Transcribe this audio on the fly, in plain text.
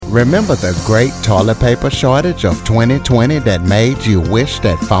Remember the great toilet paper shortage of 2020 that made you wish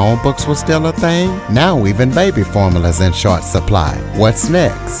that phone books were still a thing? Now even baby formula's in short supply. What's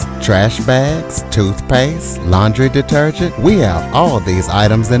next? Trash bags, toothpaste, laundry detergent? We have all these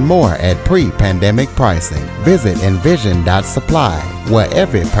items and more at pre-pandemic pricing. Visit envision.supply, where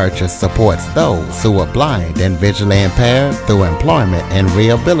every purchase supports those who are blind and visually impaired through employment and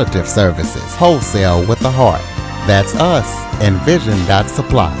rehabilitative services. Wholesale with a heart. That's us,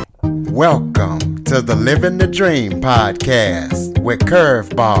 envision.supply. Welcome to the Living the Dream podcast with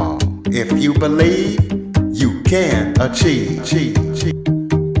Curveball. If you believe, you can achieve.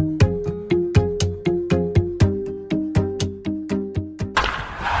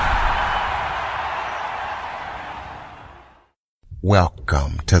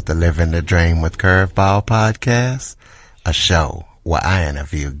 Welcome to the Living the Dream with Curveball podcast, a show where I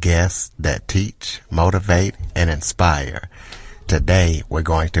interview guests that teach, motivate, and inspire. Today, we're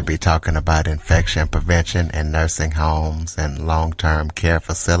going to be talking about infection prevention in nursing homes and long-term care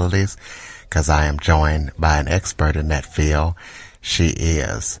facilities, because I am joined by an expert in that field. She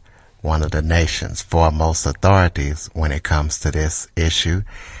is one of the nation's foremost authorities when it comes to this issue,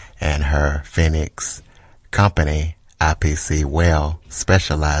 and her Phoenix company, IPCWell,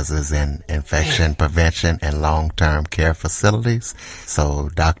 specializes in infection prevention and long-term care facilities. So,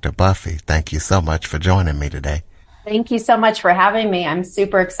 Dr. Buffy, thank you so much for joining me today. Thank you so much for having me. I'm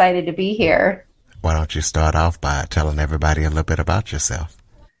super excited to be here. Why don't you start off by telling everybody a little bit about yourself?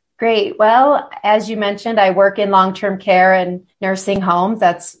 Great. Well, as you mentioned, I work in long-term care and nursing homes.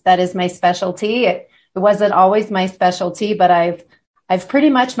 That is my specialty. It wasn't always my specialty, but I've pretty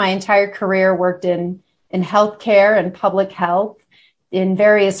much my entire career worked in healthcare and public health in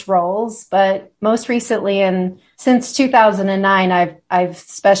various roles, but most recently since 2009, I've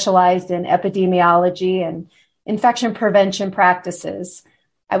specialized in epidemiology and infection prevention practices.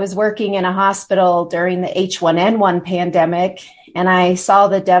 I was working in a hospital during the H1N1 pandemic, and I saw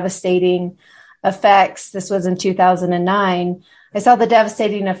the devastating effects. This was in 2009. I saw the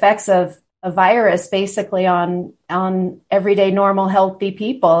devastating effects of a virus basically on everyday normal healthy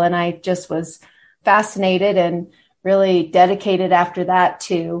people, and I just was fascinated and really dedicated after that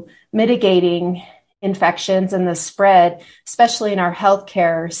to mitigating infections and the spread, especially in our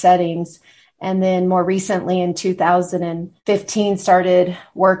healthcare settings. And then more recently in 2015, started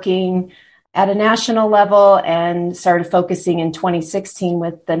working at a national level and started focusing in 2016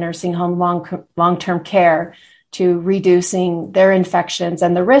 with the nursing home long-term care to reducing their infections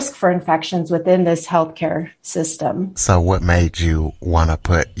and the risk for infections within this healthcare system. So what made you want to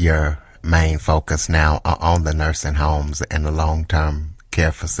put your main focus now on the nursing homes and the long-term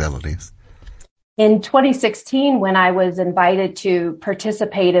care facilities? In 2016, when I was invited to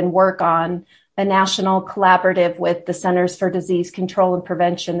participate and work on a national collaborative with the Centers for Disease Control and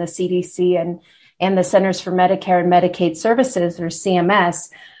Prevention, the CDC, and the Centers for Medicare and Medicaid Services, or CMS,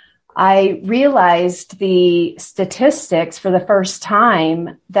 I realized the statistics for the first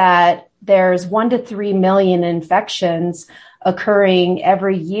time that there's 1 to 3 million infections occurring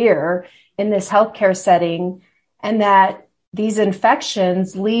every year in this healthcare setting, and that these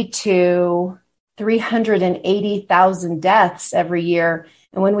infections lead to 380,000 deaths every year.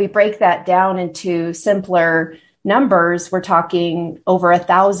 And when we break that down into simpler numbers, we're talking over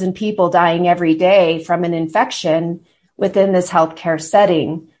 1,000 people dying every day from an infection within this healthcare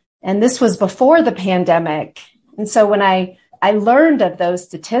setting. And this was before the pandemic. And so when I learned of those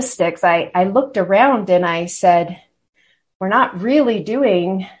statistics, I looked around and I said, we're not really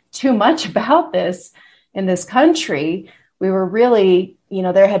doing too much about this in this country. We were really,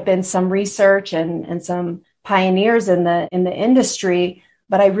 there had been some research and some pioneers in the industry,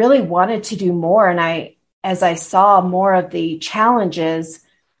 but I really wanted to do more. And as I saw more of the challenges,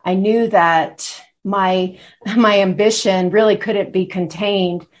 I knew that my ambition really couldn't be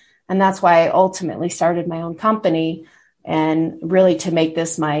contained. And that's why I ultimately started my own company, and really to make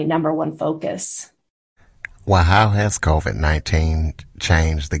this my number one focus. Well, how has COVID-19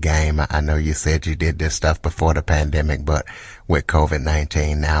 changed the game? I know you said you did this stuff before the pandemic, but with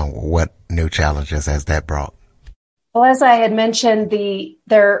COVID-19 now, what new challenges has that brought? Well, as I had mentioned,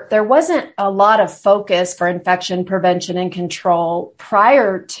 there wasn't a lot of focus for infection prevention and control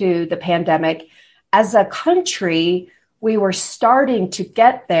prior to the pandemic. As a country, we were starting to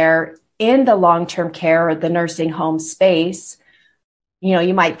get there in the long-term care or the nursing home space.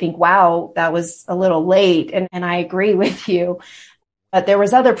 You might think, wow, that was a little late. And I agree with you. But there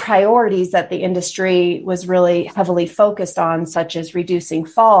was other priorities that the industry was really heavily focused on, such as reducing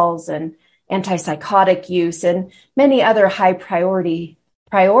falls and antipsychotic use and many other high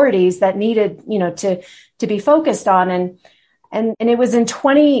priorities that needed, to be focused on. And And it was in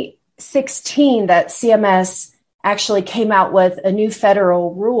 2016 that CMS actually came out with a new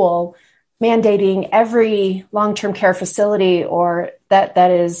federal rule mandating every long-term care facility or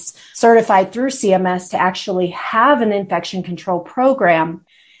that is certified through CMS to actually have an infection control program.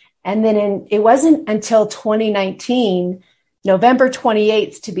 And then it wasn't until 2019, November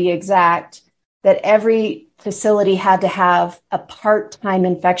 28th to be exact, that every facility had to have a part-time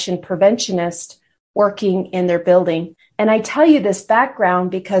infection preventionist working in their building. And I tell you this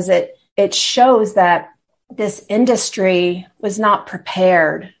background because it shows that this industry was not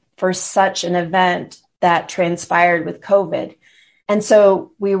prepared for such an event that transpired with COVID. And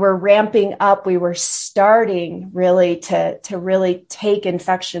so we were ramping up, we were starting really to really take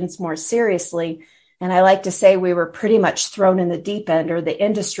infections more seriously. And I like to say we were pretty much thrown in the deep end, or the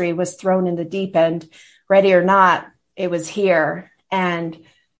industry was thrown in the deep end, ready or not, it was here. And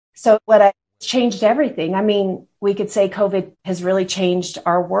so what changed everything. I mean, we could say COVID has really changed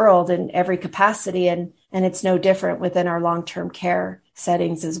our world in every capacity, and it's no different within our long-term care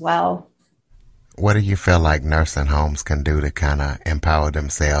settings as well. What do you feel like nursing homes can do to kind of empower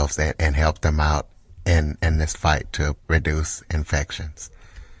themselves and help them out in this fight to reduce infections?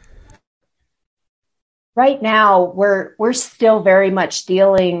 Right now, we're still very much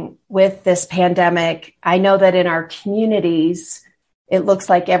dealing with this pandemic. I know that in our communities, it looks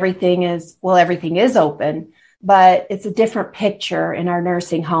like everything is open, but it's a different picture in our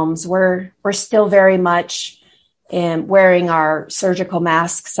nursing homes. We're still very much wearing our surgical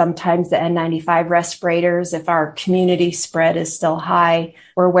masks, sometimes the N95 respirators. If our community spread is still high,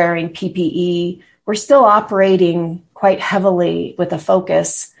 we're wearing PPE. We're still operating quite heavily with a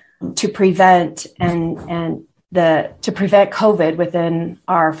focus to prevent to prevent COVID within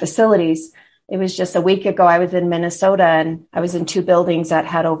our facilities. It was just a week ago, I was in Minnesota and I was in 2 buildings that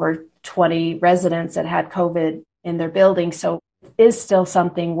had over 20 residents that had COVID in their building. So it is still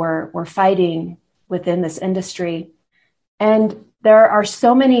something we're fighting within this industry. And there are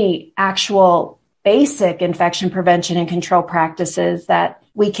so many actual basic infection prevention and control practices that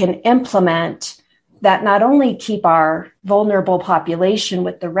we can implement that not only keep our vulnerable population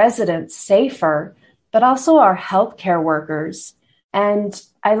with the residents safer, but also our healthcare workers. And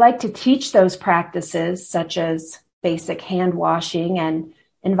I like to teach those practices such as basic hand washing and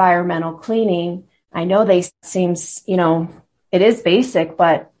environmental cleaning. I know they seem, it is basic,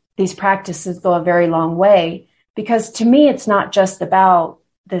 but these practices go a very long way, because to me, it's not just about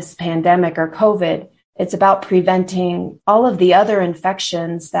this pandemic or COVID. It's about preventing all of the other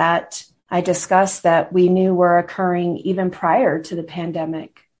infections that I discussed that we knew were occurring even prior to the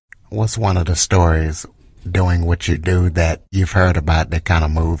pandemic. What's one of the stories doing what you do that you've heard about that kind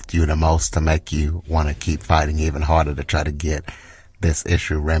of moved you the most to make you want to keep fighting even harder to try to get this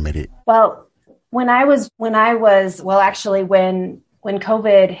issue remedied? Well, when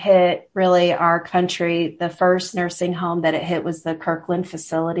COVID hit really our country, the first nursing home that it hit was the Kirkland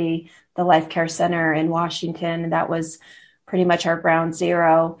facility, the Life Care Center in Washington. And that was pretty much our ground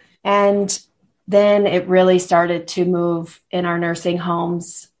zero. And then it really started to move in our nursing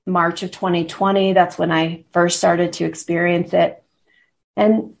homes. March of 2020, that's when I first started to experience it.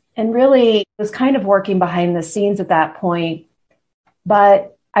 And really was kind of working behind the scenes at that point.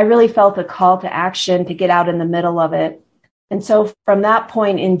 But I really felt a call to action to get out in the middle of it. And so from that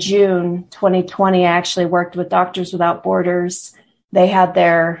point in June 2020, I actually worked with Doctors Without Borders. They had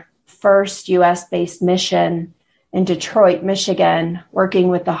their first US-based mission in Detroit, Michigan, working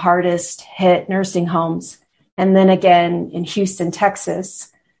with the hardest hit nursing homes, and then again in Houston, Texas.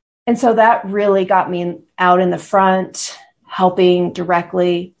 And so that really got me out in the front, helping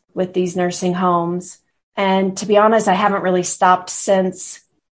directly with these nursing homes. And to be honest, I haven't really stopped since,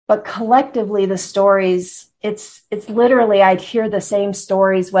 but collectively the stories, it's literally, I'd hear the same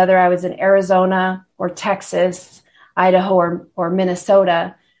stories, whether I was in Arizona or Texas, Idaho or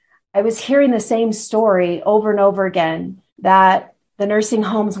Minnesota. I was hearing the same story over and over again, that the nursing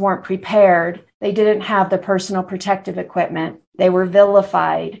homes weren't prepared. They didn't have the personal protective equipment. They were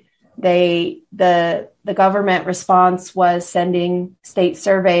vilified. The government response was sending state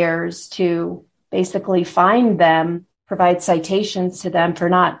surveyors to basically fine them, provide citations to them for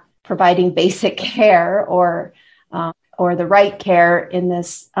not providing basic care or the right care in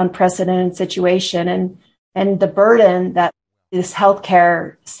this unprecedented situation. And the burden that this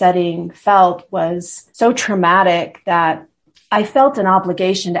healthcare setting felt was so traumatic that I felt an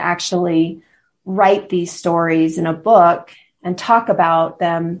obligation to actually write these stories in a book and talk about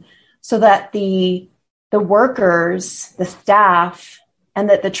them so that the workers, the staff, and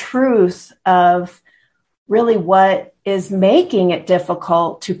that the truth of really what is making it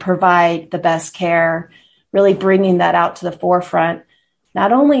difficult to provide the best care really bringing that out to the forefront,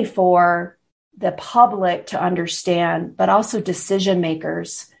 not only for the public to understand, but also decision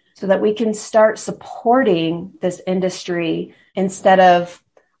makers, so that we can start supporting this industry instead of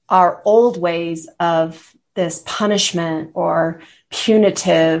our old ways of this punishment or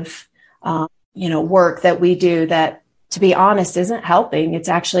punitive, work that we do that, to be honest, isn't helping. It's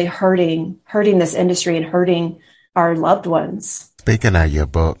actually hurting this industry and hurting our loved ones. Speaking of your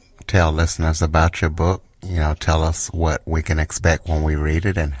book, tell listeners about your book. Tell us what we can expect when we read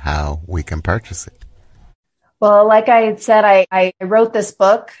it and how we can purchase it. Well, like I had said, I wrote this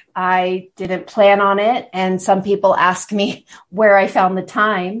book. I didn't plan on it. And some people ask me where I found the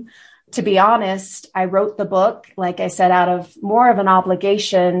time. To be honest, I wrote the book, like I said, out of more of an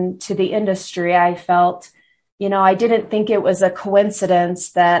obligation to the industry. I felt, I didn't think it was a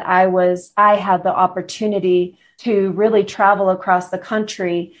coincidence that I had the opportunity to really travel across the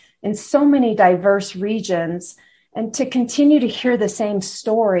country in so many diverse regions and to continue to hear the same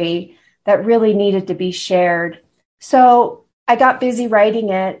story that really needed to be shared. So I got busy writing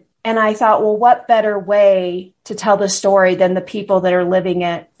it, and I thought, well, what better way to tell the story than the people that are living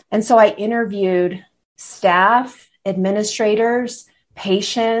it? And so I interviewed staff, administrators,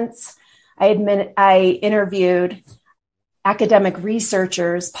 patients. I interviewed academic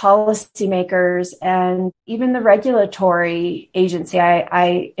researchers, policymakers, and even the regulatory agency.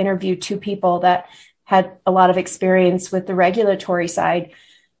 I interviewed 2 people that had a lot of experience with the regulatory side,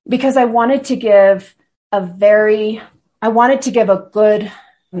 because I wanted to give a good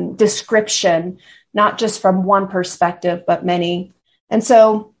description, not just from one perspective, but many. And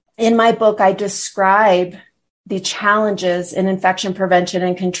so in my book, I describe the challenges in infection prevention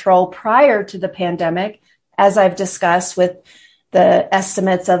and control prior to the pandemic, as I've discussed, with the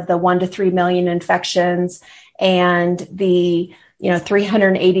estimates of the 1 to 3 million infections and the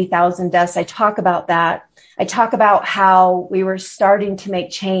 380,000 deaths. I talk about that. I talk about how we were starting to make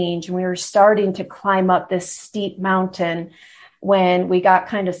change and we were starting to climb up this steep mountain when we got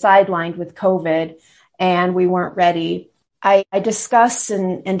kind of sidelined with COVID and we weren't ready. I discuss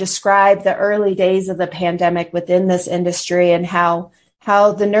and describe the early days of the pandemic within this industry and how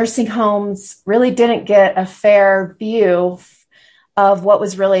the nursing homes really didn't get a fair view of what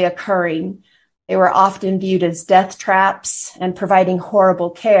was really occurring. They were often viewed as death traps and providing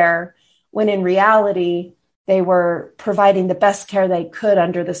horrible care, when in reality, they were providing the best care they could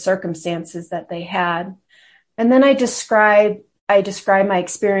under the circumstances that they had. And then I describe my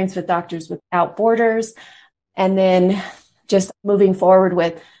experience with Doctors Without Borders, and then just moving forward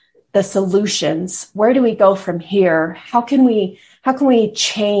with the solutions. Where do we go from here? How can we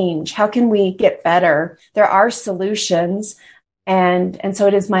change? How can we get better? There are solutions. And so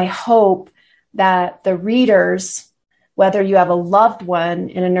it is my hope that the readers, whether you have a loved one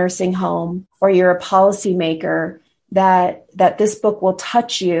in a nursing home or you're a policymaker, that this book will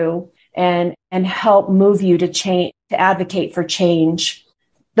touch you and help move you to change, to advocate for change.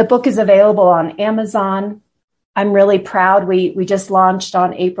 The book is available on Amazon. I'm really proud. We just launched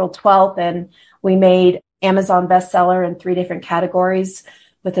on April 12th, and we made Amazon bestseller in 3 different categories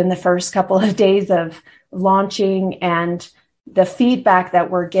within the first couple of days of launching. And the feedback that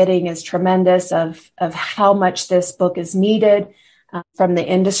we're getting is tremendous of how much this book is needed from the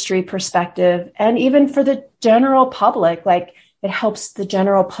industry perspective, and even for the general public. Like, it helps the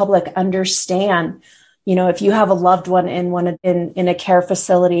general public understand, if you have a loved one in a care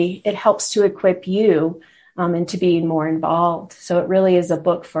facility, it helps to equip you into being more involved. So it really is a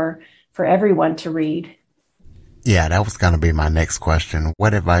book for everyone to read. Yeah, that was going to be my next question.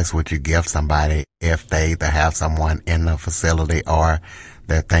 What advice would you give somebody if they either have someone in the facility or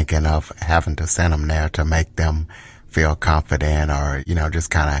they're thinking of having to send them there to make them feel confident, or,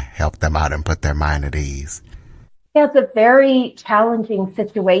 just kind of help them out and put their mind at ease? Yeah, it's a very challenging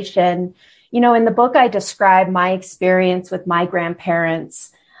situation. In the book, I describe my experience with my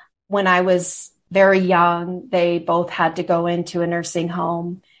grandparents. When I was very young, they both had to go into a nursing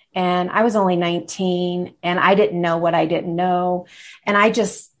home. And I was only 19, and I didn't know what I didn't know. And I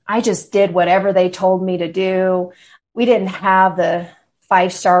just did whatever they told me to do. We didn't have the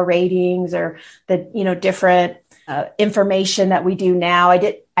 5-star ratings or the, different information that we do now.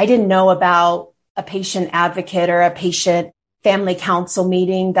 I didn't know about a patient advocate or a patient family council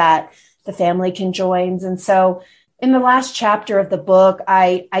meeting that the family can join. And so in the last chapter of the book,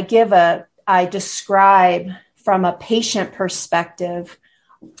 I describe from a patient perspective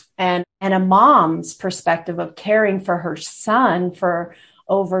and a mom's perspective of caring for her son for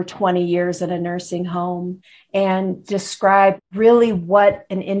over 20 years in a nursing home, and describe really what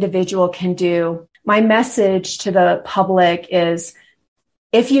an individual can do. My message to the public is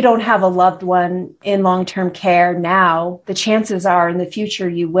if you don't have a loved one in long-term care now, the chances are in the future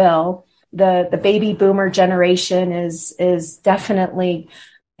you will. The baby boomer generation is definitely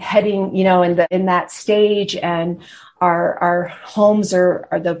heading, in that stage, and our homes are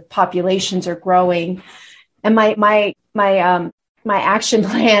the populations are growing. And my action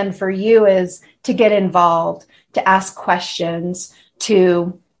plan for you is to get involved, to ask questions,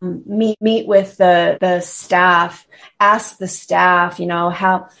 to meet with the staff, ask the staff,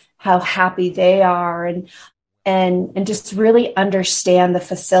 how happy they are, and just really understand the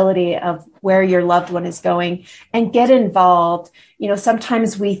facility of where your loved one is going and get involved.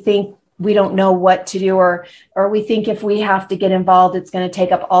 Sometimes we think we don't know what to do, or we think if we have to get involved, it's going to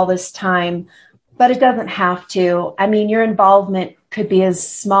take up all this time, but it doesn't have to. I mean, your involvement could be as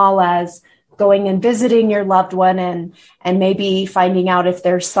small as going and visiting your loved one and maybe finding out if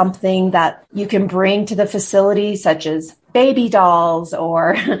there's something that you can bring to the facility, such as baby dolls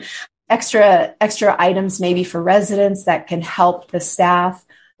or extra items maybe for residents that can help the staff.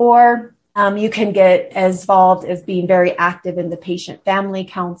 Or you can get as involved as being very active in the patient family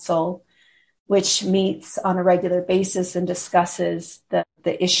council, which meets on a regular basis and discusses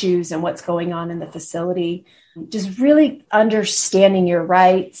the issues and what's going on in the facility. Just really understanding your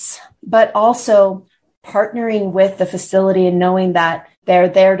rights, but also partnering with the facility and knowing that they're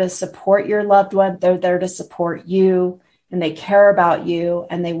there to support your loved one, they're there to support you, and they care about you,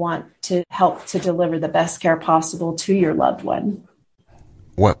 and they want to help to deliver the best care possible to your loved one.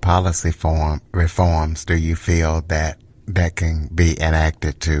 What policy reforms do you feel that can be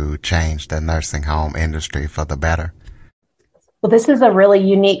enacted to change the nursing home industry for the better? Well, this is a really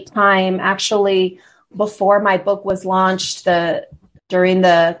unique time. Actually, before my book was launched, during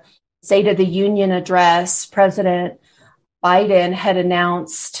the State of the Union address, President Biden had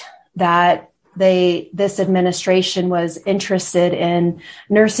announced that this administration was interested in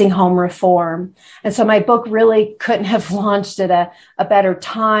nursing home reform. And so my book really couldn't have launched at a better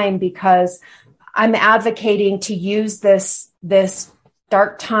time, because I'm advocating to use this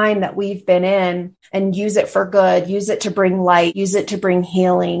dark time that we've been in and use it for good, use it to bring light, use it to bring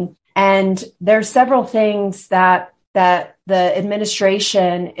healing. And there's several things that the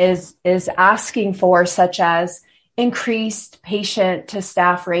administration is asking for, such as increased patient to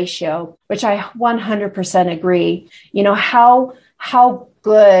staff ratio, which I 100% agree. How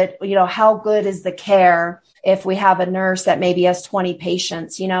good is the care if we have a nurse that maybe has 20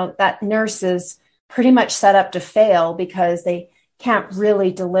 patients? That nurse is pretty much set up to fail because they can't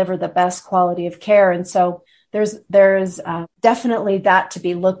really deliver the best quality of care. And so there's definitely that to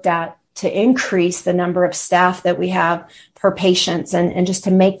be looked at, to increase the number of staff that we have per patients, and just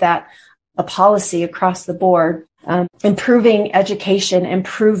to make that a policy across the board. Improving education,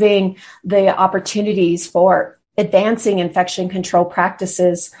 improving the opportunities for advancing infection control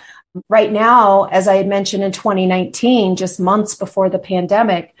practices. Right now, as I had mentioned, in 2019, just months before the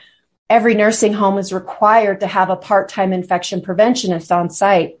pandemic, every nursing home is required to have a part-time infection preventionist on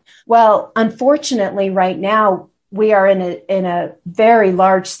site. Well, unfortunately, right now, we are in a very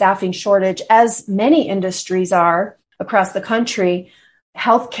large staffing shortage, as many industries are across the country.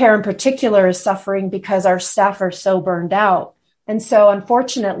 Healthcare in particular is suffering because our staff are so burned out. And so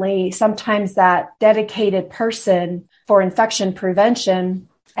unfortunately, sometimes that dedicated person for infection prevention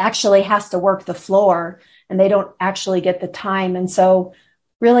actually has to work the floor, and they don't actually get the time. And so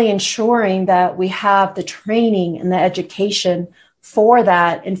really ensuring that we have the training and the education for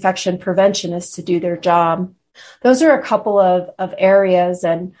that infection preventionist to do their job. Those are a couple of areas.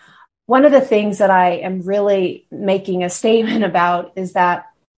 And one of the things that I am really making a statement about is that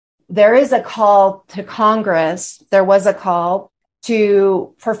there is a call to Congress. There was a call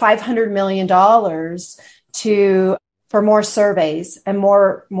for $500 million for more surveys and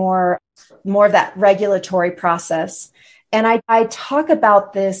more of that regulatory process. And I talk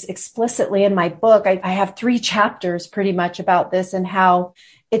about this explicitly in my book. I have 3 chapters pretty much about this, and how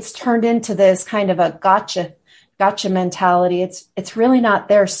it's turned into this kind of a gotcha mentality. It's really not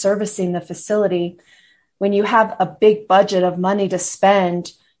there servicing the facility. When you have a big budget of money to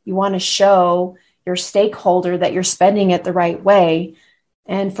spend, you want to show your stakeholder that you're spending it the right way.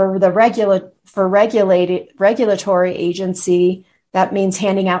 And for the regulatory agency, that means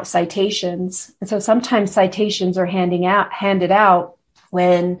handing out citations. And so sometimes citations are handed out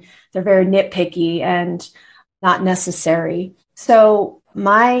when they're very nitpicky and not necessary. So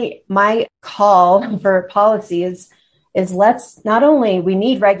my call for policy is let's not only, we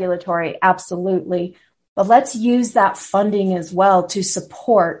need regulatory, absolutely, but let's use that funding as well to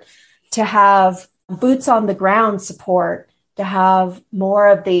support, to have boots on the ground support, to have more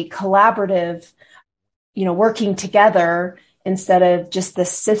of the collaborative, working together instead of just the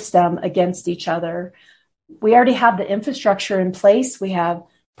system against each other. We already have the infrastructure in place. We have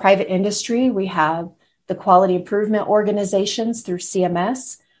private industry. We have the quality improvement organizations through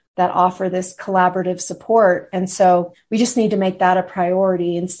CMS that offer this collaborative support. And so we just need to make that a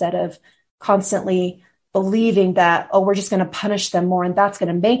priority instead of constantly believing that, oh, we're just going to punish them more and that's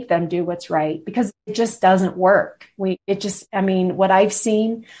going to make them do what's right, because it just doesn't work. What I've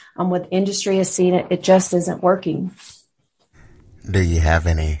seen, what industry has seen, it just isn't working. Do you have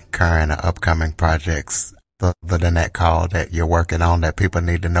any current or upcoming projects other than that call that you're working on that people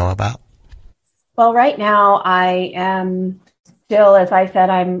need to know about? Well, right now I am still, as I said,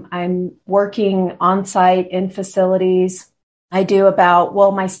 I'm working on site in facilities. I do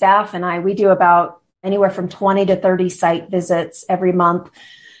my staff and we do about anywhere from 20 to 30 site visits every month.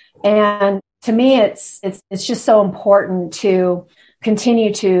 And to me, it's just so important to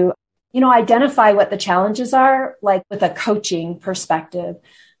continue to, identify what the challenges are, like with a coaching perspective.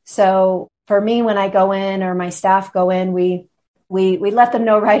 So for me, when I go in or my staff go in, we let them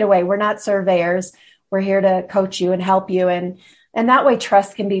know right away, we're not surveyors. We're here to coach you and help you. And that way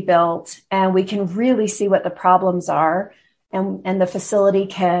trust can be built and we can really see what the problems are. And the facility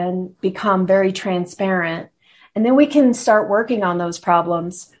can become very transparent. And then we can start working on those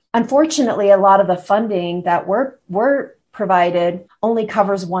problems. Unfortunately, a lot of the funding that we're provided only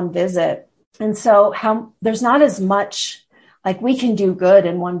covers one visit. And so there's not as much, like we can do good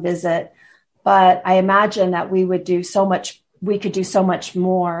in one visit, but I imagine that we could do so much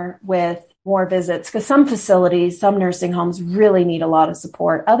more with more visits, because some facilities, some nursing homes really need a lot of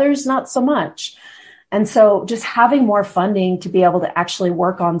support. Others, not so much. And so just having more funding to be able to actually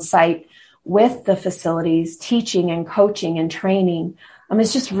work on site with the facilities, teaching and coaching and training,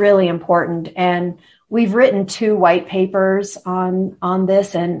 is just really important. And we've written 2 white papers on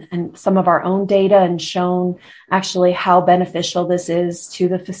this and some of our own data and shown actually how beneficial this is to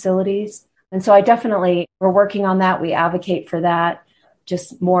the facilities. And so we're working on that. We advocate for that,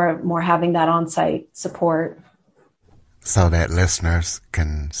 just more having that on-site support. So that listeners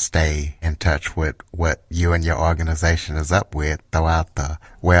can stay in touch with what you and your organization is up with, throw out the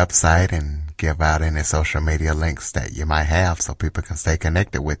website and give out any social media links that you might have so people can stay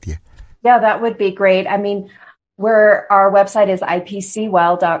connected with you. Yeah, that would be great. Our website is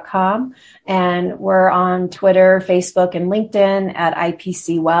IPCWell.com, and we're on Twitter, Facebook, and LinkedIn at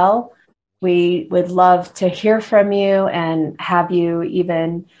IPCWell. We would love to hear from you and have you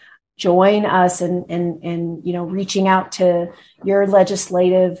even join us in reaching out to your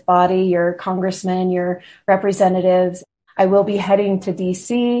legislative body, your congressmen, your representatives. I will be heading to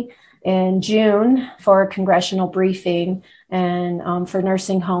DC in June for a congressional briefing and for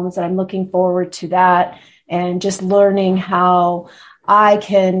nursing homes, and I'm looking forward to that and just learning how I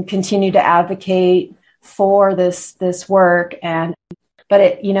can continue to advocate for this work. But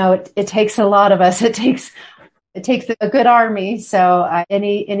it takes a lot of us. It takes a good army. So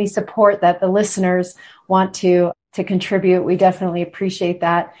any support that the listeners want to contribute, we definitely appreciate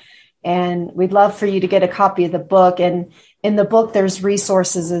that. And we'd love for you to get a copy of the book. And in the book, there's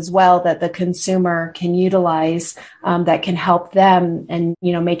resources as well that the consumer can utilize that can help them and,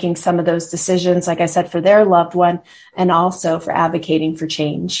 making some of those decisions, like I said, for their loved one and also for advocating for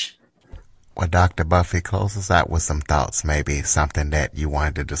change. Well, Dr. Buffy, closes out with some thoughts, maybe something that you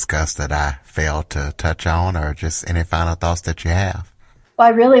wanted to discuss that I failed to touch on, or just any final thoughts that you have. Well,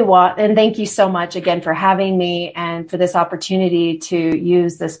 I really and thank you so much again for having me and for this opportunity to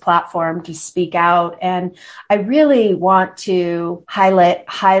use this platform to speak out. And I really want to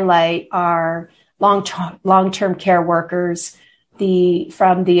highlight our long-term care workers,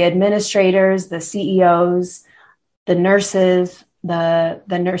 from the administrators, the CEOs, the nurses, the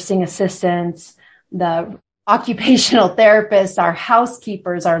nursing assistants, the occupational therapists, our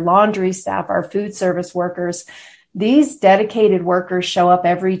housekeepers, our laundry staff, our food service workers. These dedicated workers show up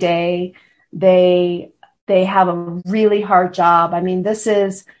every day. They have a really hard job.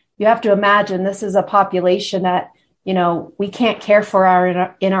 You have to imagine this is a population that, we can't care for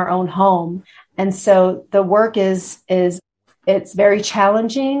in our own home. And so the work it's very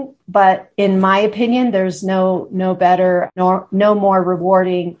challenging, but in my opinion, there's no better nor no more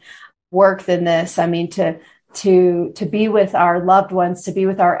rewarding work than this. To be with our loved ones, to be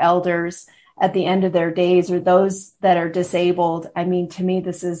with our elders at the end of their days, or those that are disabled. To me,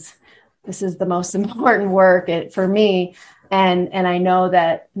 this is the most important work for me. And I know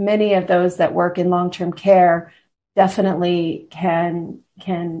that many of those that work in long-term care definitely can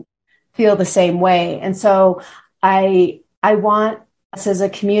feel the same way. And so I want us as a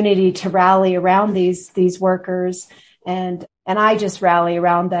community to rally around these workers, and I just rally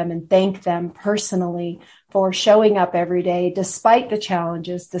around them and thank them personally for showing up every day, despite the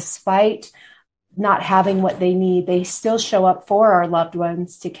challenges, despite not having what they need. They still show up for our loved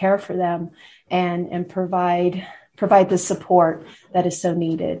ones to care for them and provide the support that is so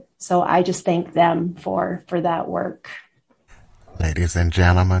needed. So I just thank them for that work. Ladies and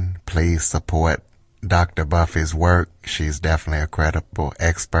gentlemen, please support Dr. Buffy's work. She's definitely a credible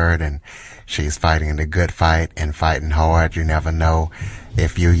expert, and she's fighting the good fight and fighting hard. You never know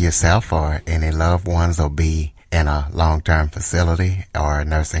if you yourself or any loved ones will be in a long-term facility or a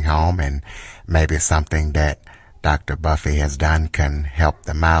nursing home, and maybe something that Dr. Buffy has done can help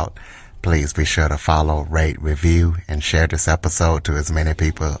them out. Please be sure to follow, rate, review, and share this episode to as many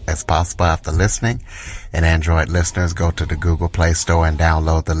people as possible after listening. And Android listeners, go to the Google Play Store and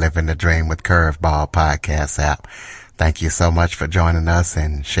download the Living the Dream with Curveball podcast app. Thank you so much for joining us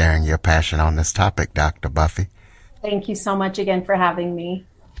and sharing your passion on this topic, Dr. Buffy. Thank you so much again for having me.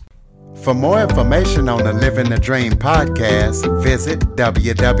 For more information on the Living the Dream podcast, visit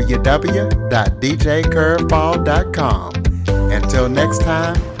www.djcurveball.com. Until next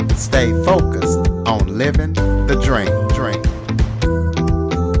time, stay focused on living the dream.